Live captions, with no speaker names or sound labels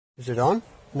Is it on?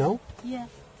 No? Yeah.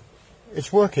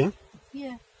 It's working?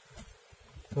 Yeah.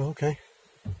 Okay.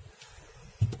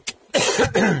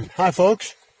 Hi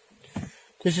folks.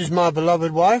 This is my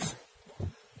beloved wife.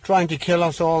 Trying to kill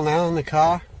us all now in the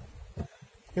car.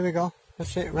 Here we go.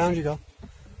 That's it. Round you go.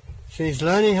 She's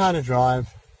learning how to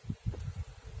drive.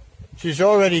 She's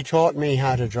already taught me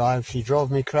how to drive. She drove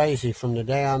me crazy from the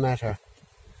day I met her.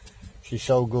 She's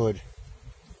so good.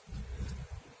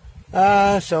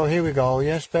 So here we go.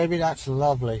 Yes, baby, that's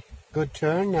lovely. Good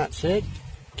turn. That's it.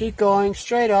 Keep going.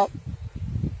 Straight up.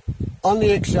 On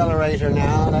the accelerator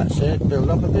now. That's it. Build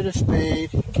up a bit of speed.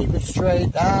 Keep it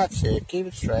straight. That's it. Keep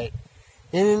it straight.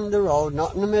 In the road,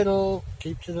 not in the middle.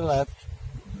 Keep to the left.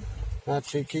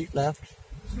 That's it. Keep left.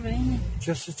 It's raining.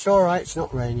 It's all right. It's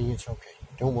not raining. It's okay.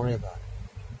 Don't worry about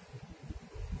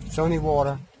it. It's only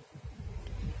water.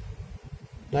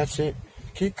 That's it.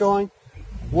 Keep going.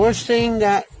 Worst thing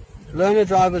that learner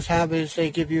drivers have is they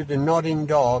give you the nodding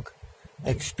dog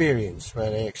experience, where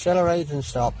they accelerate and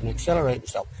stop and accelerate and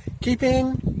stop. Keep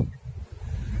in.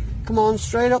 Come on,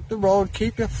 straight up the road.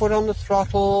 Keep your foot on the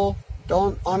throttle.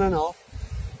 Don't on and off.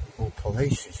 Oh,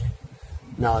 police, is it?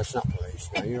 No, it's not police.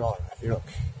 No, you're all right. You're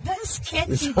okay. That's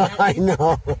sketchy. I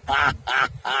know.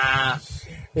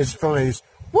 It's police.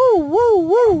 Woo, woo,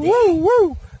 woo, woo,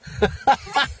 woo.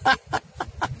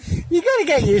 You got to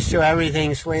get used to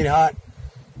everything, sweetheart.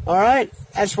 All right?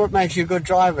 That's what makes you a good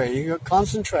driver. You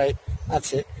concentrate.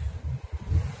 That's it.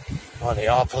 Oh, they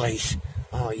are police.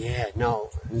 Oh, yeah, no.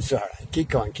 It's all right. Keep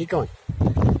going, keep going.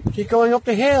 Keep going up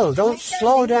the hill. Don't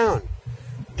slow down.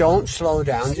 Don't slow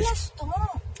down. Just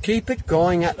keep it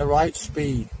going at the right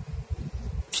speed.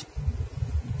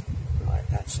 Right,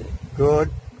 that's it.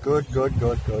 Good, good, good,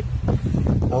 good, good.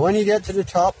 Now, when you get to the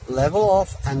top, level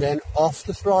off and then off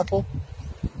the throttle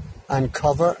and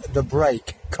cover the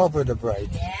brake. Cover the brake.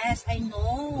 Yes, I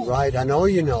know. Right, I know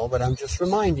you know, but I'm just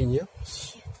reminding you.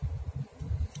 Shit.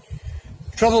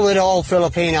 Trouble with all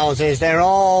Filipinos is they're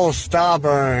all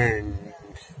stubborn.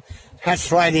 That's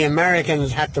why the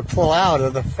Americans had to pull out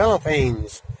of the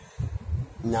Philippines.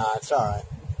 No, it's all right.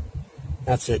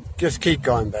 That's it. Just keep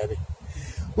going, baby.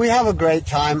 We have a great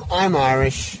time. I'm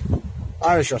Irish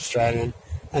Australian,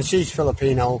 and she's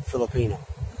Filipino.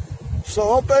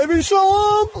 Slow up, baby,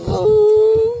 slow up.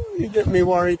 Oh, you get me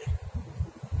worried.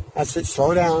 That's it.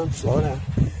 Slow down, slow down.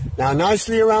 Now,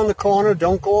 nicely around the corner.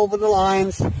 Don't go over the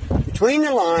lines. Between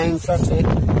the lines. That's it.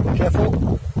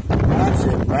 Careful. That's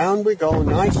it. Round we go.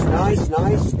 Nice, nice,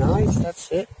 nice, nice.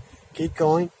 That's it. Keep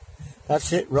going.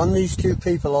 That's it. Run these two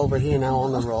people over here now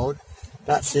on the road.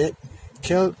 That's it.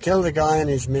 Kill the guy and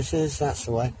his missus. That's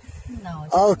the way. No.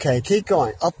 Okay, keep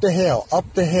going. Up the hill.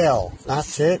 Up the hill.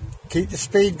 That's it. Keep the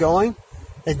speed going.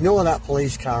 Ignore that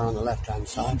police car on the left-hand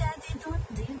side. Daddy, don't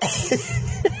do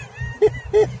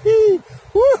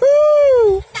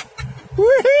Woohoo!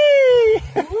 Woohoo!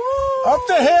 Up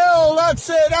the hill. That's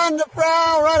it. On the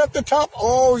brow. Right up the top.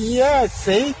 Oh, yeah.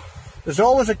 See? There's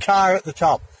always a car at the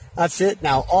top. That's it.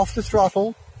 Now, off the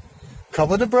throttle.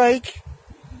 Cover the brake.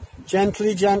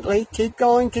 Gently, gently. Keep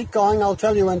going, keep going. I'll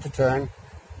tell you when to turn.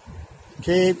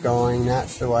 Keep going.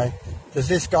 That's the way. There's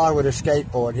this guy with a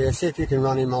skateboard here. See if you can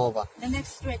run him over. The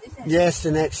next street, is it? Yes,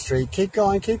 the next street. Keep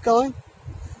going, keep going.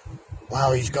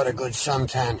 Wow, he's got a good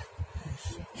suntan.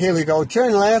 Here we go.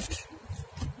 Turn left.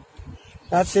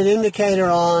 That's it. Indicator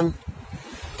on.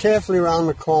 Carefully around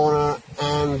the corner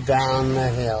and down the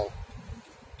hill.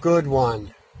 Good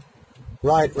one.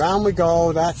 Right, round we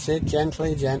go. That's it.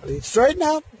 Gently, gently. Straighten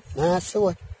up. That's the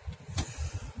way.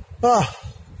 Oh,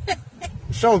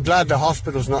 I'm so glad the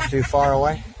hospital's not too far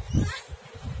away.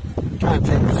 Can't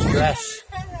take the stress.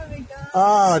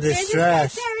 Oh, the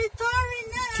stress.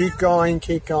 Keep going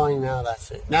now.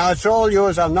 That's it. Now it's all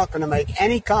yours. I'm not going to make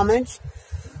any comments.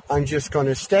 I'm just going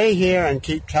to stay here and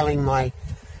keep telling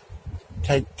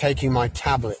taking my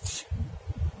tablets.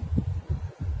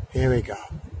 Here we go.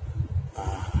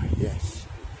 Ah, yes.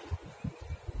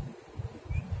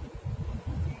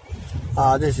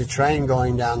 There's a train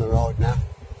going down the road now.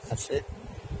 That's it.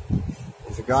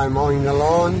 There's a guy mowing the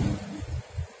lawn.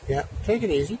 Yeah, take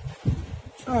it easy.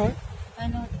 It's all right. I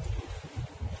know.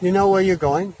 You know where you're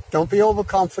going. Don't be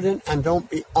overconfident and don't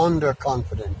be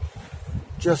underconfident.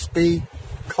 Just be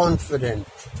confident.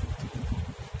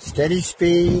 Steady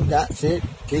speed. That's it.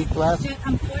 Keep left.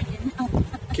 I'm 40 now.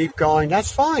 Keep going.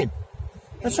 That's fine.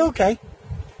 That's okay.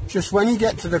 Just when you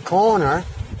get to the corner,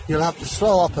 you'll have to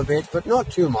slow up a bit, but not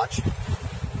too much.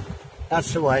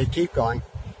 That's the way. Keep going.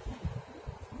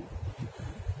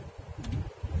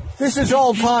 This is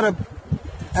all part of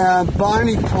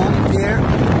Barney Pump here.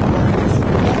 It's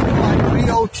by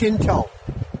Rio Tinto.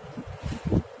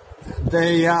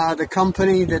 the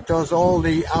company that does all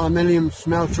the aluminium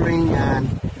smeltering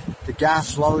and the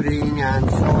gas loading and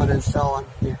so on and so on.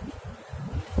 Yeah.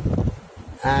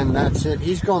 And that's it.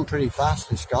 He's going pretty fast,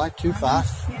 this guy. Too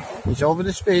fast. He's over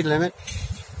the speed limit.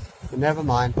 But never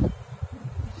mind.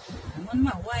 I'm on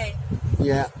my way.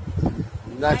 Yeah.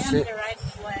 That's I am it. the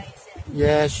right way.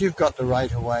 Yes, you've got the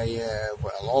right of way.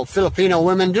 Well, all Filipino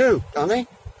women do, don't they?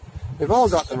 They've all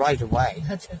got the right of way.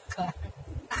 That's a car.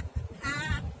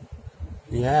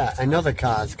 Yeah, another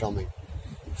car's coming.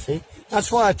 See?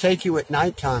 That's why I take you at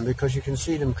night time, because you can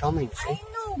see them coming. See? I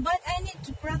know, but I need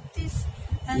to practice.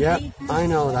 Yeah, I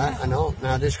know that. I know.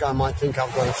 Now, this guy might think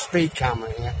I've got a speed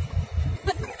camera here.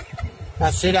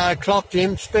 That's it. I clocked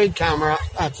him. Speed camera.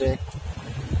 That's it.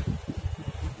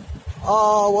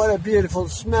 Oh, what a beautiful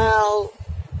smell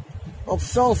of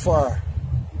sulfur.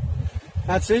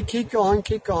 That's it. Keep going.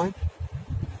 Keep going.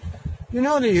 You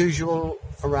know the usual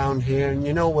around here, and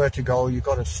you know where to go. You've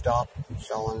got to stop, and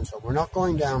so on and so on. We're not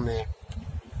going down there.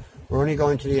 We're only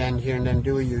going to the end here and then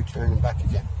do a U-turn and back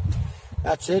again.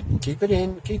 That's it. Keep it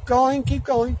in. Keep going. Keep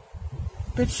going.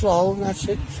 Bit slow. That's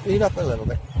it. Speed up a little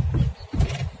bit.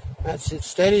 That's it.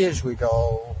 Steady as we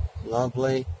go.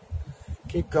 Lovely.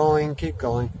 Keep going. Keep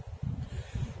going.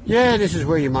 Yeah, this is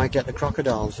where you might get the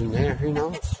crocodiles in there. Who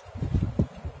knows?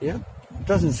 Yeah.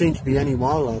 Doesn't seem to be any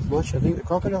wildlife much. I think the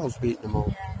crocodiles beating them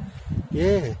all.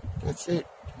 Yeah, that's it.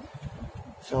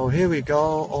 So here we go,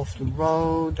 off the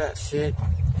road. That's it.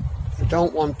 I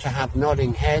don't want to have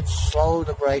nodding heads. Slow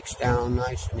the brakes down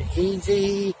nice and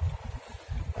easy.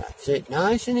 That's it.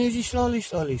 Nice and easy. Slowly,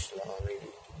 slowly, slowly.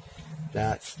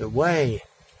 That's the way.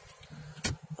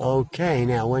 Okay,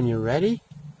 now when you're ready,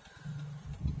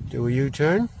 do a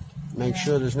U-turn. Make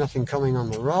sure there's nothing coming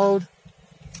on the road.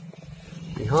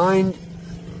 Behind.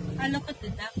 I look at the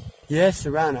duck. Yes,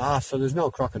 around. Ah, so there's no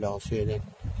crocodiles here then.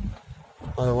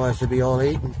 Otherwise they'd be all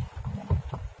eaten.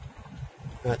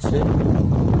 That's it.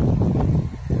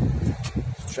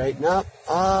 Straighten up.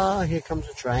 Ah, here comes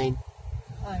a train.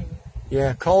 Oh,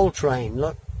 Yeah, coal train.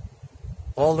 Look.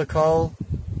 All the coal.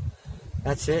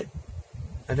 That's it.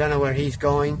 I don't know where he's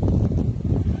going.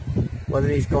 Whether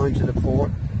he's going to the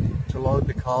port to load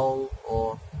the coal,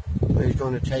 or whether he's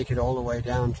going to take it all the way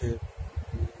down to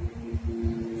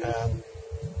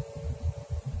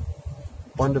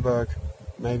Bundaberg,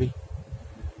 maybe.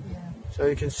 yeah. So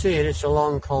you can see it. It's a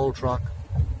long coal truck.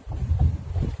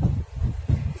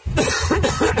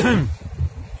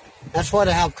 That's why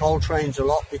they have coal trains a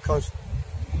lot, because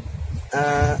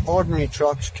ordinary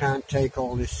trucks can't take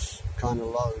all this kind of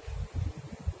load.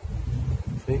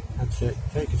 See, that's it.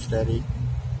 Take it steady.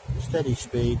 Steady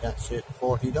speed, that's it.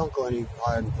 40. Don't go any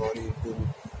higher than 40.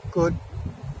 Good.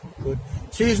 Good.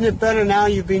 See, isn't it better now?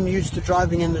 You've been used to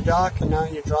driving in the dark, and now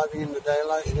you're driving in the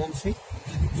daylight again. See?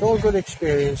 It's all good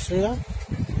experience. See that?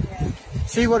 Yeah.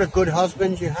 See what a good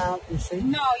husband you have, you see?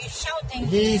 No, you're shouting.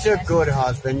 He's a good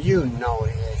husband. You know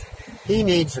he is. He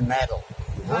needs a medal.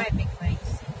 You know? Driving ways.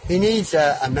 He needs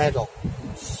a medal.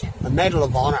 A medal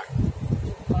of honor.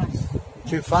 Too fast.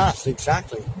 Too fast,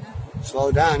 exactly.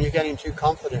 Slow down. You're getting too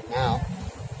confident now.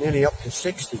 Nearly up to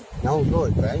 60. No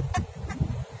good, babe.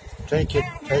 Take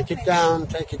it down,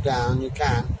 take it down. You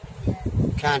can.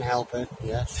 You can't help it,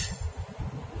 yes.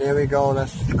 There we go.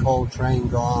 That's the coal train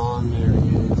gone. There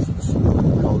he is.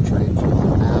 The coal train's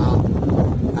gone now.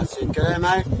 That's it. G'day,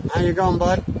 mate. How you going,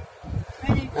 bud?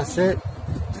 That's it.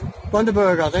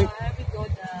 Bundaberg, I think.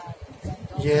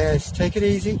 Yes, take it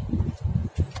easy.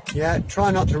 Yeah, try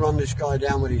not to run this guy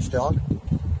down with his dog.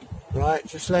 Right,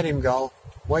 just let him go.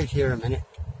 Wait here a minute.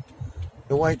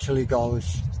 You'll wait till he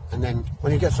goes, and then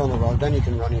when he gets on the road, then you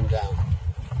can run him down.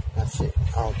 That's it.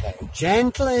 Okay.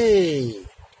 Gently.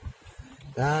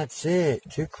 That's it.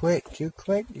 Too quick, too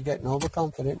quick. You're getting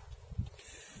overconfident.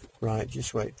 Right,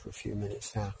 just wait for a few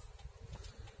minutes now.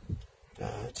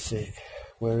 That's it.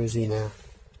 Where is he now?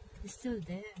 He's still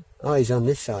there. Oh, he's on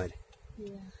this side.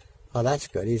 Yeah. Oh, that's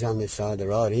good. He's on this side of the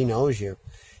road. He knows you.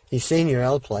 He's seen your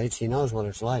L plates. He knows what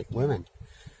it's like. Women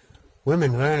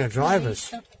learn as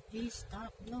drivers. He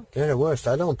stopped. Look. They're the worst.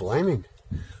 I don't blame him.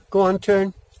 Go on,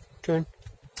 turn. Turn.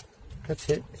 That's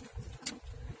it.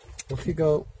 Off you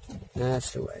go.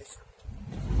 That's the way.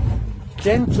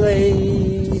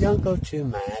 Gently. Don't go too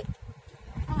mad.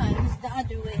 Oh, he's the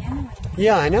other way anyway.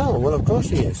 Yeah, I know. Well, of course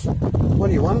he is. What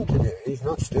do you want him to do? He's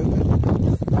not stupid. He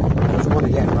doesn't want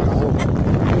to get run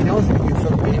over. He knows what you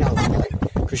Filipinos are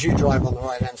like, because you drive on the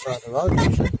right-hand side of the road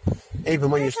usually,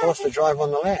 even when you're supposed to drive on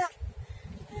the left.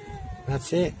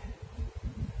 That's it.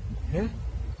 Yeah.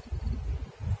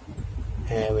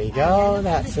 There we go.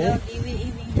 That's it.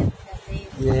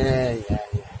 Yeah.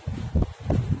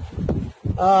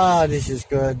 Ah, this is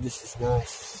good. This is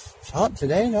nice. It's hot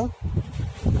today, though.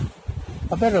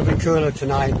 I bet it'll be cooler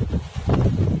tonight.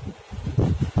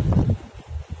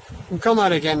 You can come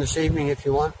out again this evening if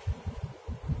you want.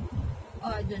 Oh,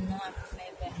 I don't know.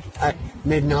 Maybe. At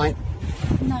midnight.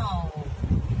 No.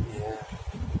 Yeah.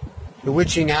 The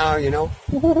witching hour, you know.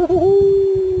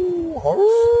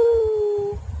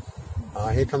 Oh,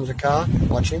 here comes a car.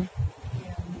 Watch him.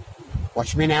 Yeah.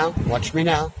 Watch me now. Watch me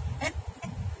now.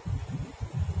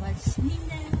 What's me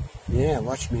now? Yeah,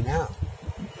 watch me now.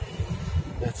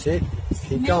 That's it.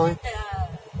 Keep Smell going.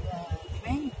 the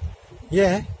train.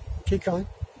 Yeah, keep going.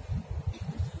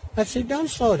 That's it. Don't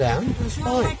slow down. It's No,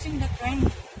 fine. watching the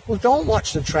train. Well, don't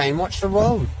watch the train. Watch the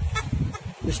road.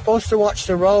 You're supposed to watch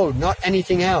the road, not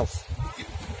anything else.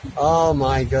 Oh,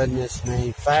 my goodness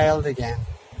me. Failed again.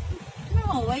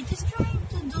 No, I just trying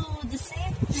to do the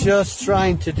same thing. Just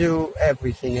trying to do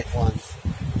everything at once.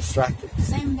 Distracted.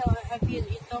 Same though. Have you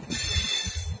talking to me?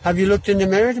 Have you looked in the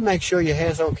mirror to make sure your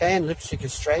hair's okay and lipstick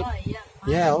is straight? Oh, yeah.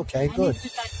 Yeah, okay, I good. need to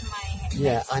touch my head.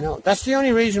 Yeah, I know. That's the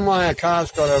only reason why a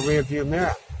car's got a rear view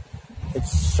mirror.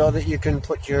 It's so that you can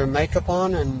put your makeup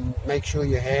on and make sure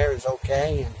your hair is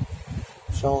okay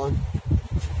and so on.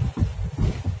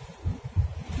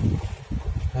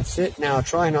 That's it. Now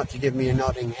try not to give me a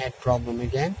nodding head problem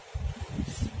again.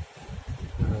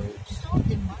 So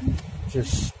demanding.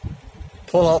 Just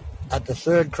pull up at the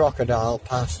third crocodile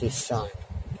past this sign.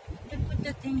 You put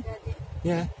the thing that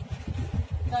Yeah.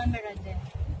 camera there.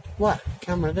 What?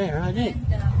 Camera there? I did.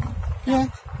 And, Yeah.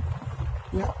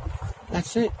 Yeah.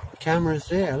 That's it. Camera's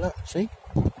there. Look, see?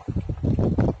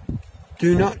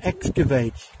 Do not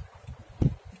excavate.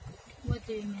 what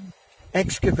do you mean?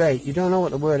 Excavate. You don't know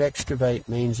what the word excavate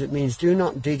means. It means do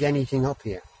not dig anything up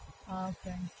here. Oh,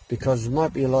 okay. Because there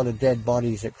might be a lot of dead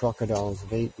bodies that crocodiles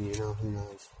have eaten, you know, who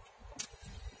knows.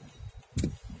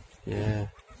 Yeah.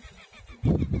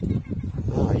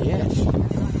 Oh, yes.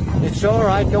 It's all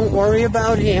right. Don't worry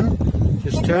about him.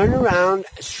 Just turn around,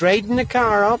 straighten the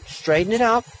car up, straighten it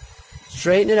up,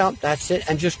 straighten it up. That's it.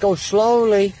 And just go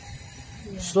slowly,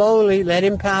 slowly. Let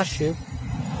him pass you.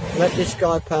 Let this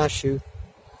guy pass you.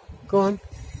 Go on.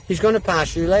 He's going to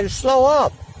pass you. Let him slow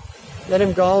up. Let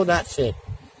him go. That's it.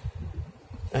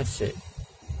 That's it.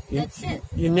 That's it.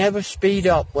 You never speed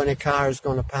up when a car is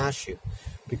going to pass you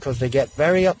because they get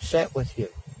very upset with you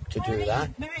to do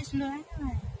that. Very slow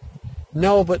anyway.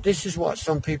 No, but this is what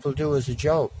some people do as a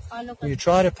joke. Oh, look You at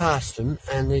try to pass them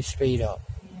and they speed up.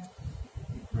 yeah.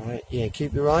 Right? Yeah,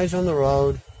 keep your eyes on the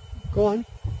road. Go on.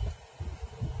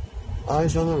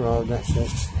 Eyes on the road, that's it.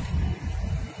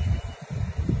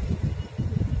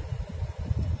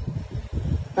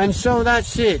 And so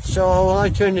that's it. So will I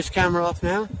turn this camera off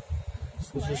now?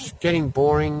 It's just getting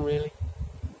boring, really.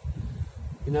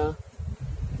 You know?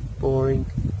 Boring.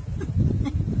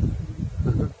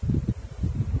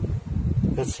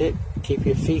 That's it. Keep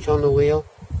your feet on the wheel.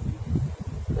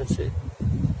 That's it.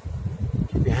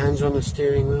 Keep your hands on the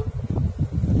steering wheel.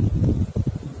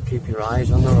 Keep your eyes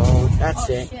on the road. That's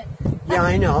Oh, it. shit. Yeah,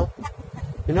 I know.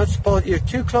 You're not supposed. You're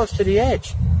too close to the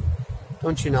edge.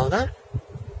 Don't you know that?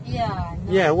 Yeah.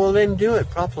 No. Yeah. Well, then do it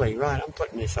properly. Right. I'm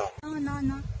putting this off.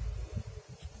 No.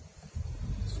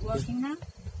 It's working now?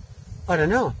 I don't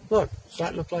know. Look. Does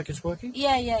that look like it's working?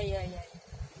 Yeah.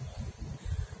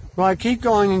 Right. Keep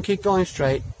going and keep going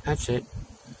straight. That's it.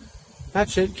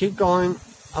 That's it. Keep going.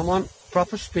 I want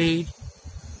proper speed.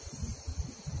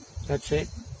 That's it.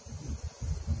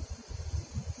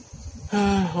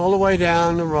 All the way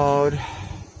down the road.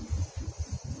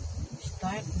 It's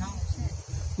dark now, is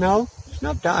it? No, it's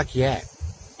not dark yet.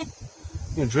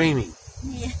 You're dreaming.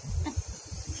 Yeah.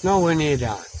 It's nowhere near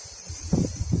dark.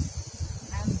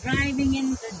 I'm driving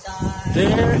in the dark.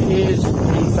 There is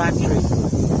the factory.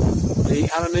 The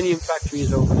aluminium factory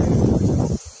is over there.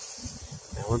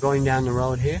 Now we're going down the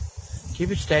road here.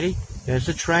 Keep it steady. There's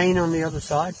the train on the other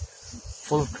side,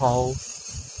 full of coal.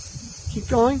 Keep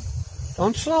going.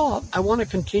 Don't slow up. I want a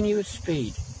continuous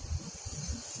speed.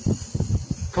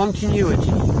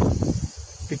 Continuity.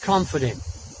 Be confident.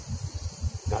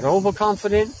 Not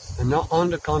overconfident and not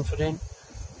underconfident.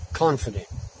 Confident.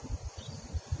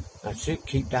 That's it.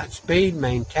 Keep that speed.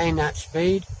 Maintain that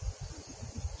speed.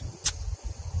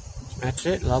 That's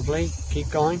it. Lovely. Keep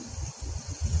going.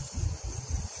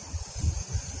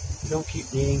 You don't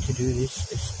keep needing to do this.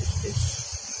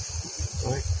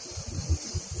 Right.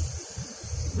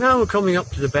 Now we're coming up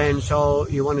to the bend, so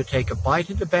you want to take a bite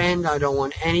at the bend. I don't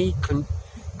want any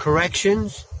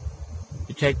corrections.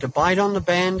 You take the bite on the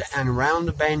bend, and around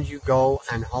the bend you go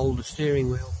and hold the steering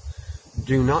wheel.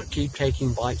 Do not keep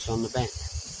taking bites on the bend.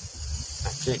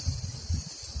 That's it.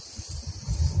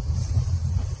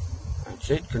 That's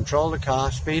That's it. Control the car.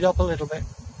 Speed up a little bit.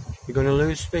 You're going to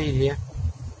lose speed here.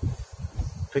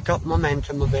 Pick up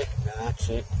momentum a bit. That's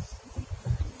it.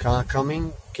 Car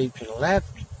coming. Keep to the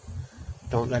left.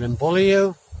 Don't let him bully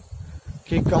you.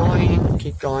 Keep going.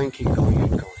 Keep going. Keep going. Keep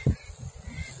going.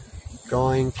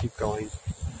 Going. Keep going.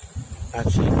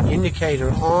 That's it.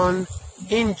 Indicator on.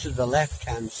 Into the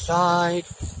left-hand side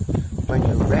when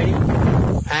you're ready.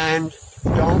 And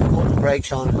don't put the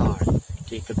brakes on hard.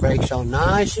 Keep the brakes on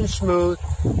nice and smooth.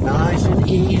 Nice and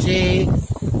easy.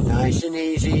 Nice and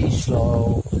easy.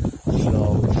 Slow.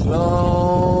 Slow.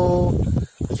 Slow.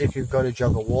 As if you've got a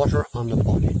jug of water on the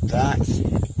bonnet. That's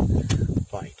it.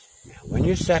 Right. Now, when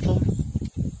you're settled,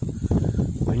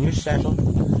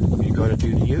 you've got to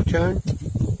do the U-turn.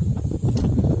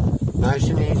 Nice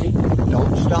and easy.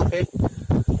 Don't stop it.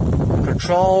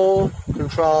 Control,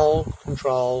 control,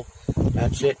 control.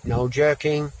 That's it. No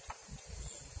jerking.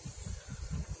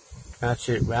 That's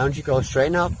it. Round you go.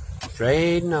 Straighten up.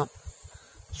 Straighten up.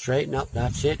 Straighten up.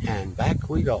 That's it. And back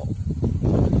we go.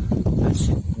 That's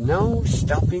it. No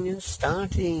stopping and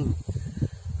starting.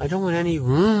 I don't want any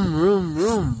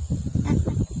room.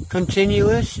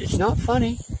 Continuous. It's not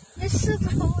funny.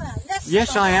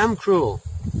 Yes, I am cruel.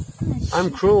 I'm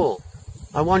cruel.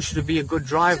 I want you to be a good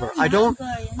driver. I don't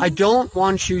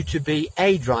want you to be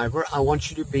a driver. I want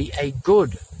you to be a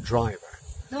good driver.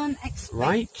 Don't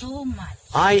expect too much.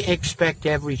 I expect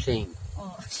everything.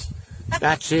 Oh.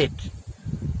 That's it.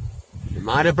 You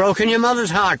might have broken your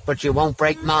mother's heart, but you won't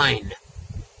break mine.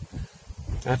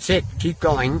 That's it. Keep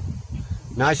going.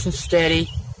 Nice and steady.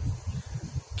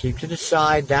 Keep to the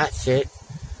side. That's it.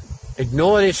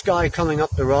 Ignore this guy coming up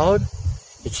the road.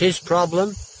 It's his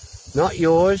problem, not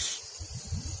yours.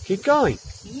 Keep going.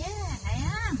 Yeah,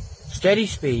 I am. Steady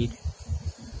speed.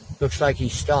 Looks like he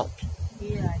stopped. Yeah,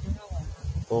 I don't know what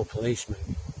happened. Oh,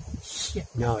 policeman. Shit.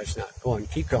 No, it's not. Go on.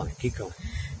 Keep going. Keep going.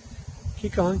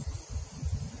 Keep going.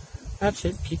 That's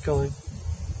it. Keep going.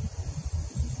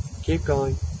 Keep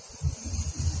going.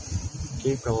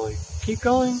 Keep going. Keep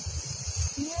going.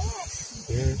 Yes.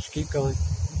 Yes, keep going.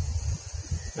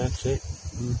 That's it.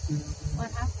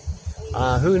 What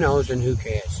happened? Who knows and who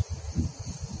cares?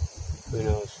 Who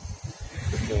knows?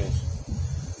 Who cares?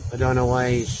 I don't know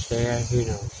why he's there. Who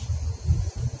knows?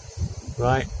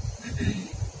 Right?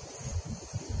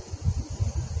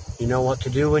 You know what to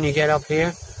do when you get up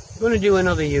here? You're going to do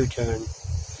another U-turn.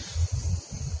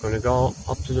 Going to go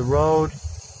up to the road.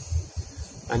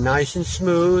 And nice and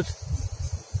smooth.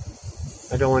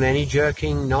 I don't want any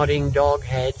jerking, nodding dog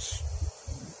heads.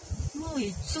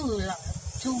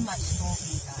 Too much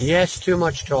talking. Yes, too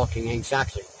much talking,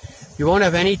 exactly. You won't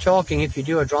have any talking if you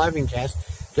do a driving test.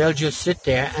 They'll just sit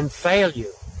there and fail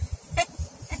you.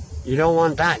 You don't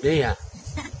want that, do you?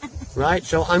 Right?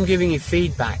 So I'm giving you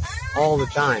feedback all the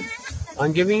time.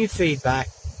 I'm giving you feedback.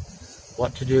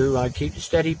 What to do, right? Keep the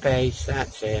steady pace.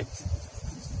 That's it.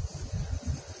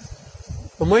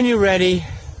 And when you're ready,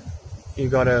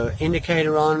 you've got an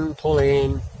indicator on, pull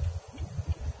in,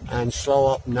 and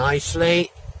slow up nicely.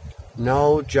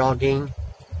 No jogging.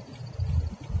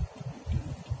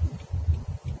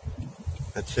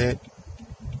 That's it.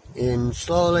 In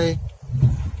slowly.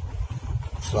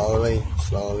 Slowly,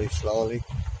 slowly, slowly.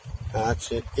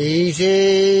 That's it.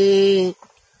 Easy.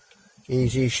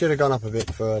 Easy. Should have gone up a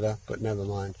bit further, but never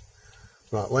mind.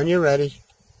 Right, when you're ready,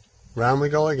 round we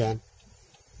go again.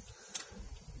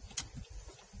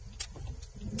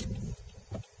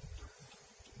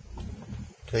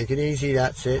 Take it easy,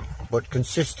 that's it. But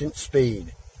consistent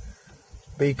speed.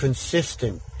 Be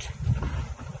consistent.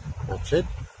 That's it.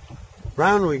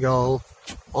 Round we go.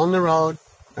 On the road.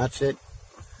 That's it.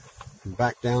 And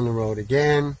back down the road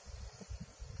again.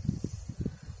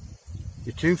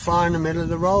 You're too far in the middle of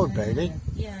the road, baby.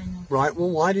 Yeah, I know. Right, well,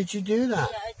 why did you do that?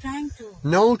 Yeah, I'm trying to.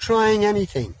 No trying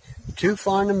anything. You're too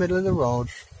far in the middle of the road.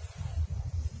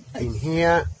 In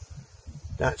here.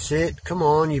 That's it. Come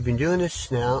on, you've been doing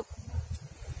this now.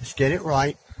 Just get it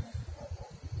right.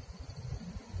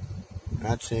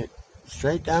 That's it.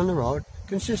 Straight down the road.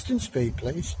 Consistent speed,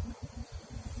 please.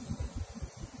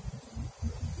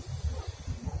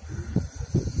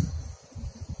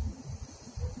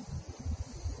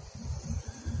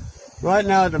 Right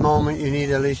now at the moment you need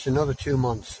at least another 2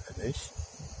 months of this.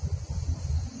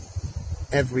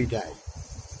 Every day.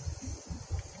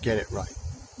 Get it right.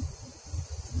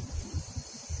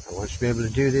 I want you to be able to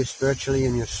do this virtually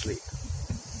in your sleep.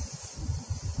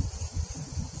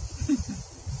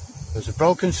 Because a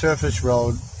broken surface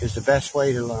road is the best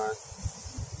way to learn.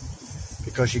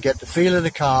 Because you get the feel of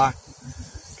the car.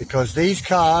 Because these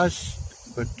cars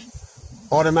with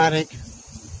automatic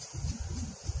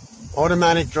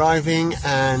driving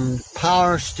and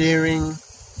power steering,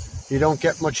 you don't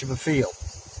get much of a feel.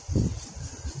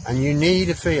 And you need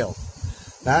a feel.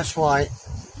 That's why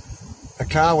a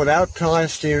car without power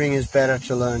steering is better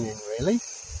to learn in, really.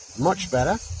 Much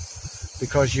better.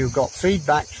 Because you've got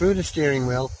feedback through the steering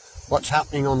wheel, what's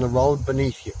happening on the road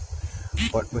beneath you.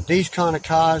 But with these kind of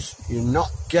cars, you're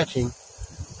not getting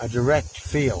a direct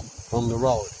feel from the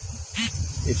road.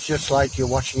 It's just like you're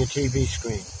watching a TV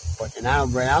screen. But in our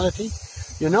reality,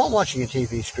 you're not watching a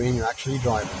TV screen, you're actually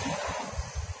driving.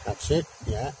 That's it,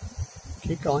 yeah.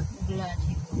 Keep going.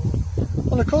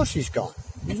 Well, of course he's gone.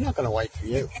 He's not going to wait for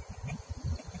you.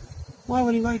 Why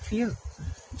would he wait for you?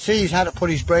 See, he's had to put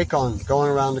his brake on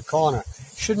going around the corner.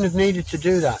 Shouldn't have needed to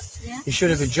do that. Yeah. He should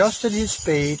have adjusted his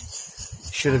speed.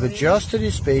 Should have adjusted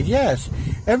his speed, yes.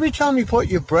 Every time you put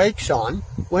your brakes on,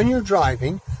 when you're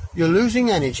driving, you're losing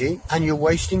energy and you're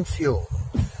wasting fuel.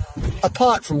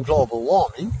 Apart from global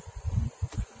warming,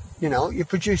 you know, you're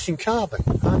producing carbon,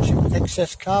 aren't you?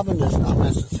 Excess carbon is not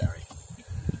necessary.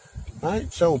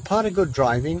 Right? So part of good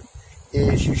driving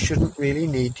is you shouldn't really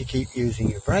need to keep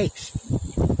using your brakes.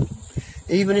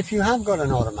 Even if you have got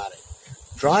an automatic.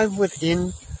 Drive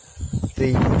within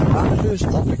the parameters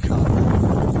of the car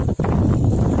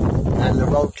and the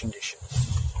road conditions.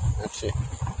 That's it.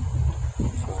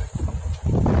 Right.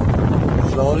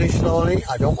 Slowly, slowly.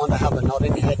 I don't want to have a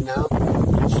nodding head now.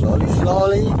 Slowly,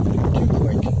 slowly. Too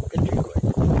quick. Bit too quick.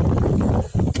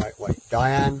 Right, wait.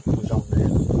 Diane was on there.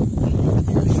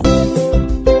 Yes.